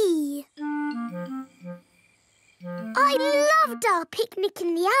 Yippee! I loved our picnic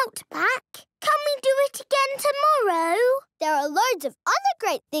in the Outback. Can we do it again tomorrow? There are loads of other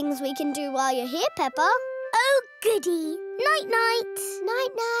great things we can do while you're here, Peppa. Oh, goody. Night-night.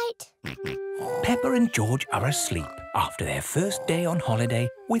 Night-night. Peppa and George are asleep after their first day on holiday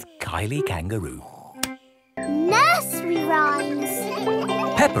with Kylie Kangaroo. Nursery rhymes.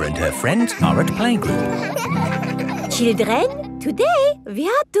 Peppa and her friends are at playgroup. Children, today we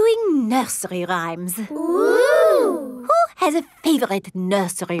are doing nursery rhymes. Ooh! Who has a favourite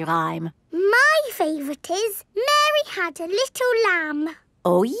nursery rhyme? My favourite is Mary Had a Little Lamb.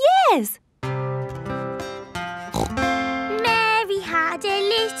 Oh, yes! had a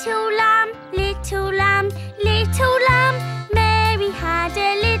little lamb, little lamb, little lamb. Mary had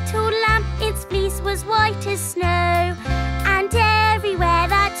a little lamb, its fleece was white as snow. And everywhere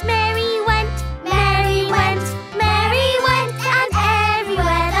that Mary went, Mary went, Mary went. And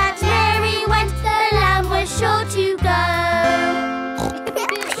everywhere that Mary went, the lamb was sure to go.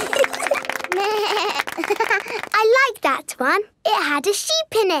 I like that one. It had a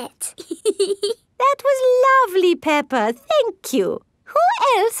sheep in it. That was lovely, Peppa. Thank you. Who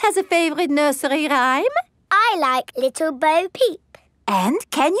else has a favourite nursery rhyme? I like Little Bo Peep. And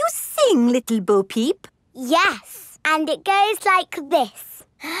can you sing Little Bo Peep? Yes, and it goes like this.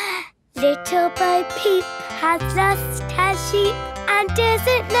 Little Bo Peep has lost her sheep and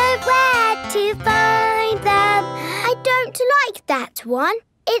doesn't know where to find them. I don't like that one.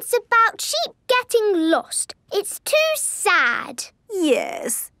 It's about sheep getting lost. It's too sad.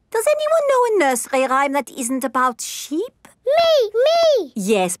 Yes. Does anyone know a nursery rhyme that isn't about sheep? Me!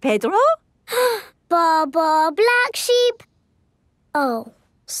 Yes, Pedro? Ba ba black sheep. Oh,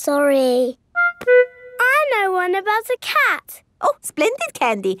 sorry. I know one about a cat. Oh, splendid,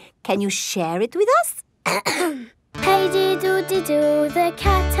 Candy. Can you share it with us? Hey diddle diddle, the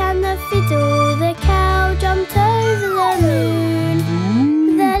cat and the fiddle, the cow jumped over the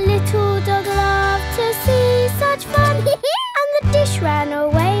moon. The little dog loved to see such fun, and the dish ran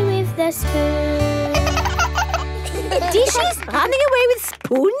away with the spoon. Dishes running away with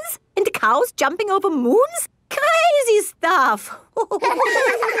spoons? And cows jumping over moons? Crazy stuff!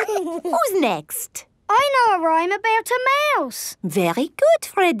 Who's next? I know a rhyme about a mouse. Very good,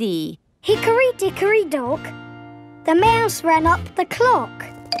 Freddy. Hickory dickory dock, the mouse ran up the clock.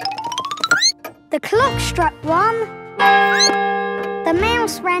 The clock struck 1, the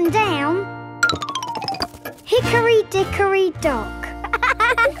mouse ran down. Hickory dickory dock.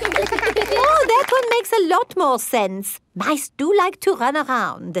 Oh, that one makes a lot more sense. Mice do like to run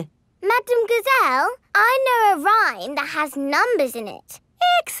around. Madam Gazelle, I know a rhyme that has numbers in it.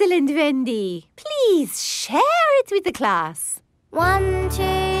 Excellent, Wendy. Please share it with the class. 1,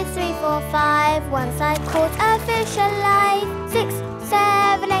 2, 3, 4, 5. Once I caught a fish alive. 6,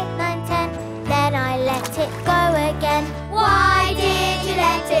 7, 8, 9, 10. Then I let it go again. Why did you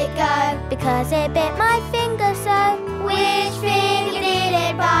let it go? Because it bit my finger so. Which finger did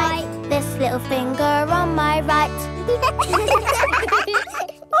it bite? This little finger on my right.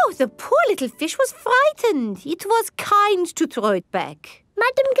 Oh, the poor little fish was frightened. It was kind to throw it back.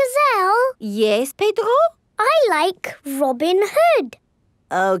 Madam Gazelle? Yes, Pedro? I like Robin Hood.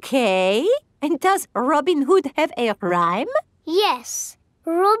 Okay. And does Robin Hood have a rhyme? Yes.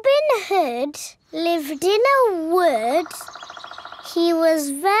 Robin Hood lived in a wood. He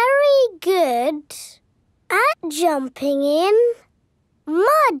was very good at jumping in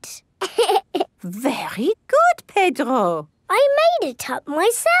mud. Very good, Pedro. I made it up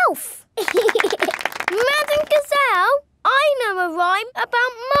myself. Madam Gazelle, I know a rhyme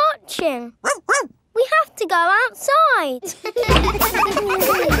about marching. We have to go outside.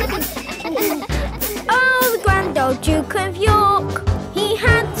 Oh, the grand old Duke of York, he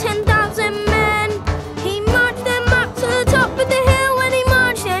had 10,000 men. He marched them up to the top of the hill and he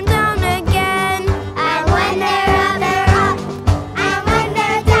marched them down again. And when they're up, they're up. And when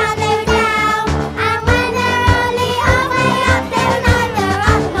they're down, they're down. And when they're only halfway up, they're neither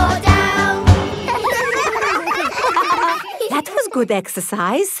up nor down. That was good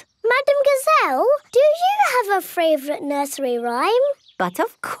exercise. Madam Gazelle, do you have a favourite nursery rhyme? But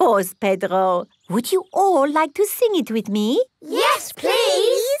of course, Pedro. Would you all like to sing it with me? Yes,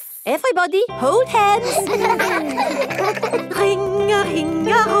 please. Everybody, hold hands.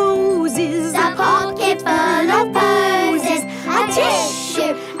 Ring-a-ring-a-roses, a pocket full of posies, a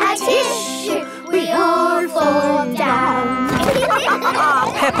tissue, we all fall down.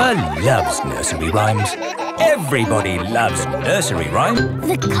 Peppa loves nursery rhymes. Everybody loves nursery rhyme.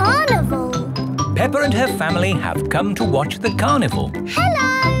 The carnival. Peppa and her family have come to watch the carnival.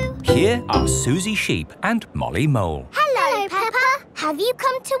 Hello. Here are Susie Sheep and Molly Mole. Hello, Peppa. Have you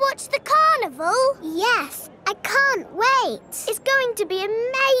come to watch the carnival? Yes. I can't wait. It's going to be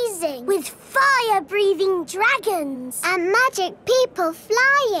amazing. With fire-breathing dragons. And magic people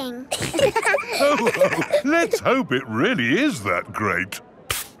flying. Let's hope it really is that great.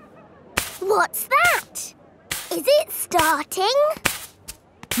 What's that? Is it starting?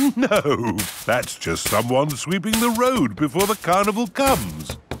 No, that's just someone sweeping the road before the carnival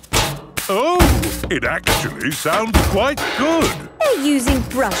comes. Oh, it actually sounds quite good. They're using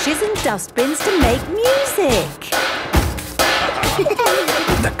brushes and dustbins to make music.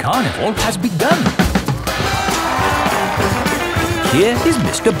 The carnival has begun. Here is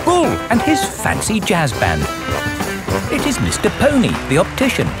Mr. Bull and his fancy jazz band. It is Mr. Pony, the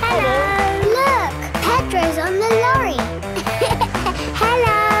optician. Hello. Look, Pedro's on the lorry.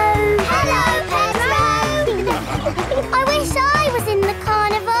 Hello. Hello, Pedro. I wish I was in the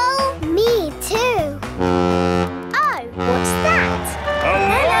carnival. Me too. Oh, what's that?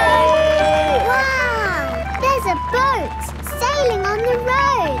 Hello. Wow, there's a boat sailing on the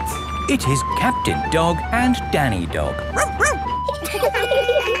road. It is Captain Dog and Danny Dog.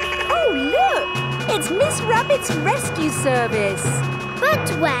 Oh, look! It's Miss Rabbit's rescue service. But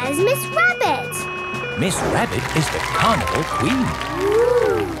where's Miss Rabbit? Miss Rabbit is the carnival queen.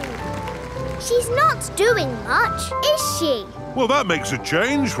 Ooh. She's not doing much, is she? Well, that makes a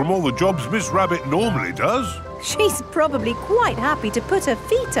change from all the jobs Miss Rabbit normally does. She's probably quite happy to put her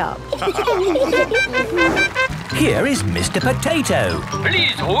feet up. Here is Mr. Potato.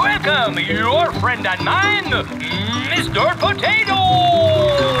 Please welcome your friend and mine, Mr. Potato!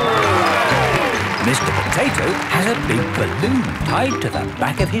 Mr. Potato has a big balloon tied to the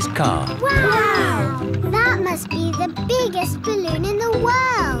back of his car. Wow! That must be the biggest balloon in the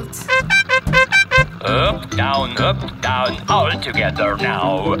world. Up, down, all together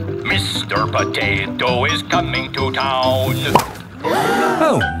now. Mr. Potato is coming to town.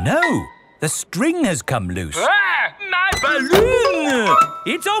 Oh, no! The string has come loose. Ah, my Balloon!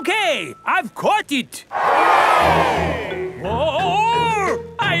 It's okay! I've caught it! Oh!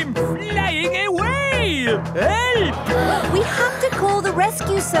 I'm flying away! Help! We have to call the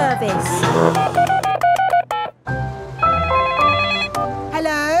rescue service.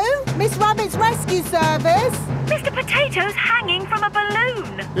 Hello? Miss Rabbit's rescue service? Mr. Potato's hanging from a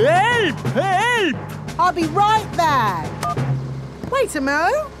balloon. Help! Help! I'll be right there. Wait a mo.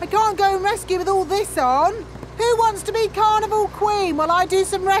 I can't go and rescue with all this on. Who wants to be Carnival Queen while I do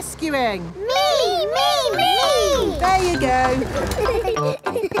some rescuing? Me! There you go.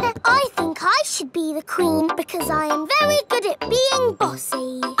 I think I should be the queen because I am very good at being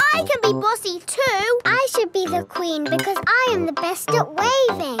bossy. I can be bossy too. I should be the queen because I am the best at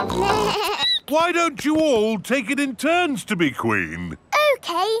waving. Why don't you all take it in turns to be queen?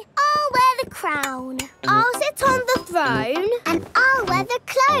 OK, I'll wear the crown. I'll sit on the throne and I'll wear the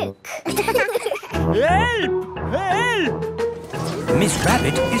cloak. Help! Help! Miss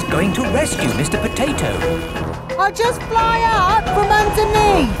Rabbit is going to rescue Mr. Potato. I'll just fly up from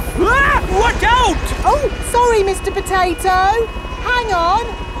underneath. Ah! Watch out! Oh, sorry, Mr. Potato. Hang on,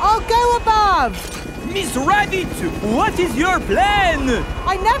 I'll go above. Miss Rabbit, what is your plan?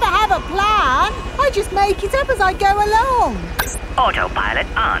 I never have a plan. I just make it up as I go along. Autopilot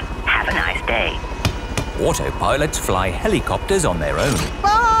on. Have a nice day. Autopilots fly helicopters on their own.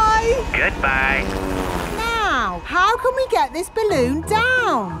 Bye. Goodbye. Now, how can we get this balloon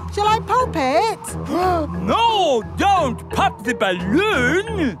down? Shall I pop it? No, don't pop the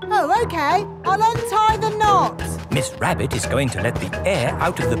balloon. Oh, OK. I'll untie the knot. Miss Rabbit is going to let the air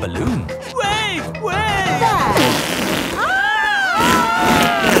out of the balloon. Wait! There.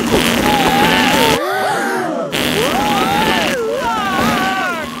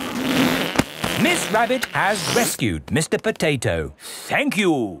 Miss Rabbit has rescued Mr. Potato. Thank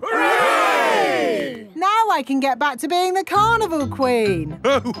you. Hooray! Now I can get back to being the Carnival Queen.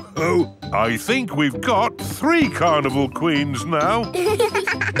 Oh, I think we've got 3 Carnival Queens now.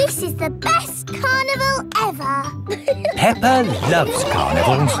 This is the best carnival ever. Peppa loves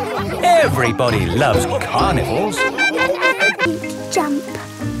carnivals. Everybody loves carnivals. Jump.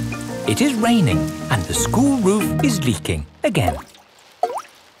 It is raining and the school roof is leaking again.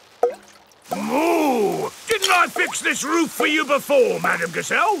 Moo! Didn't I fix this roof for you before, Madam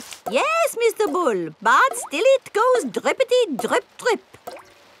Gazelle? Yes, Mr. Bull, but still it goes drippity drip drip.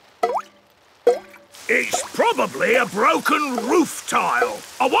 It's probably a broken roof tile.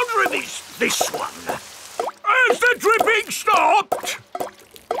 I wonder if it's this one. Has the dripping stopped?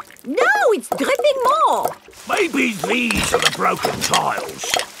 No, it's dripping more. Maybe these are the broken tiles.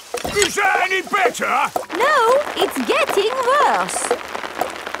 Is that any better? No, it's getting worse.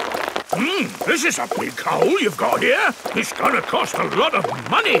 This is a big hole you've got here. It's going to cost a lot of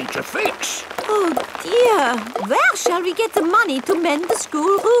money to fix. Oh, dear. Where shall we get the money to mend the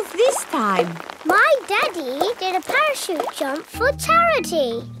school roof this time? My daddy did a parachute jump for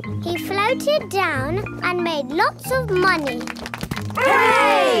charity. He floated down and made lots of money.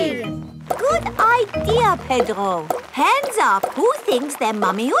 Hooray! Good idea, Pedro. Hands up, who thinks their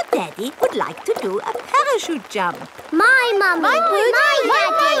mummy or daddy would like to do a parachute jump? My mummy. My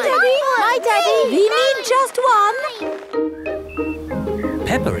daddy. We need just one.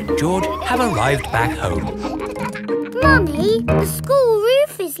 Peppa and George have arrived back home. Mummy, the school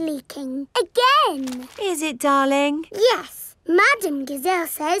roof is leaking. Again. Is it, darling? Yes. Madam Gazelle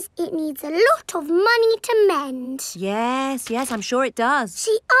says it needs a lot of money to mend. Yes, I'm sure it does.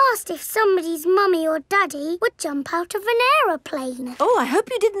 She asked if somebody's mummy or daddy would jump out of an aeroplane. Oh, I hope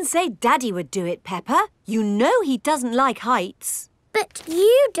you didn't say Daddy would do it, Peppa. You know he doesn't like heights. But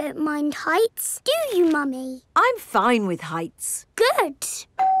you don't mind heights, do you, Mummy? I'm fine with heights. Good.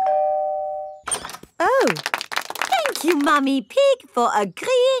 Oh, thank you, Mummy Pig, for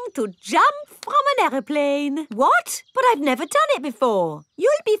agreeing to jump from an aeroplane. What? But I've never done it before.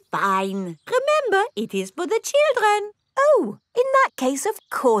 You'll be fine. Remember, it is for the children. Oh, in that case, of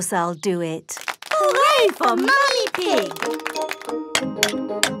course I'll do it. Hooray for Mummy Pig!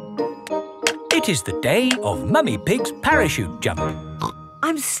 It is the day of Mummy Pig's parachute jump.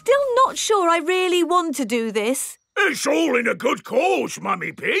 I'm still not sure I really want to do this. It's all in a good cause,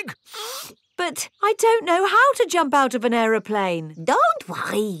 Mummy Pig. But I don't know how to jump out of an aeroplane. Don't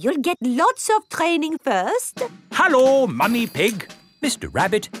worry, you'll get lots of training first. Hello, Mummy Pig. Mr.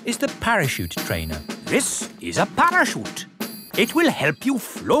 Rabbit is the parachute trainer. This is a parachute. It will help you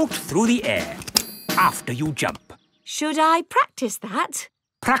float through the air after you jump. Should I practice that?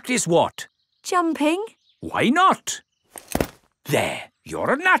 Practice what? Jumping. Why not? There,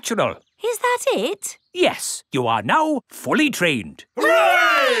 you're a natural. Is that it? Yes, you are now fully trained.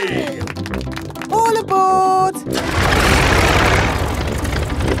 Hooray! All aboard!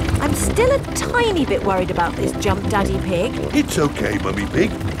 I'm still a tiny bit worried about this jump, Daddy Pig. It's okay, Mummy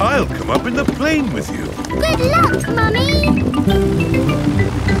Pig. I'll come up in the plane with you. Good luck, Mummy!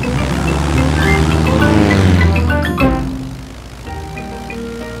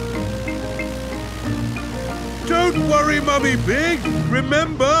 Don't worry, Mummy Pig.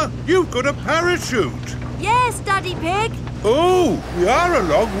 Remember, you've got a parachute. Yes, Daddy Pig. Oh, we are a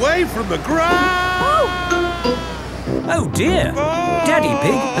long way from the ground. Oh dear, Daddy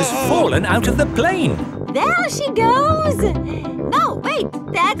Pig has fallen out of the plane. There she goes. No, wait,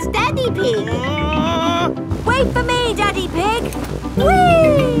 that's Daddy Pig. Wait for me, Daddy Pig.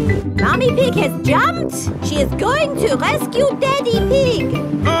 Whee! Mummy Pig has jumped. She is going to rescue Daddy Pig.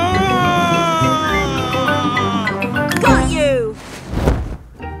 Got you.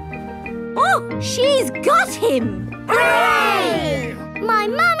 Oh, she's got him. Hooray! My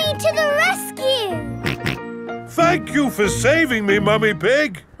mummy to the rescue! Thank you for saving me, Mummy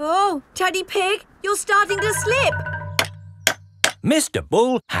Pig. Oh, Daddy Pig, you're starting to slip. Mr.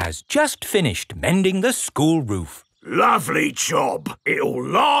 Bull has just finished mending the school roof. Lovely job. It'll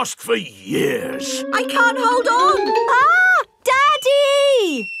last for years. I can't hold on. Ah!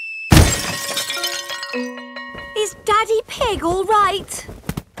 Daddy! Is Daddy Pig all right?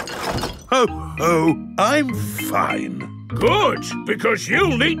 Ho, ho, I'm fine. Good, because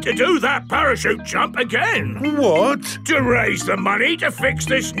you'll need to do that parachute jump again. What? To raise the money to fix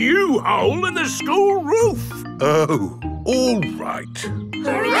this new hole in the school roof. Oh, all right.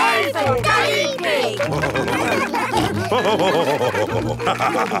 Hooray for Daddy Pig!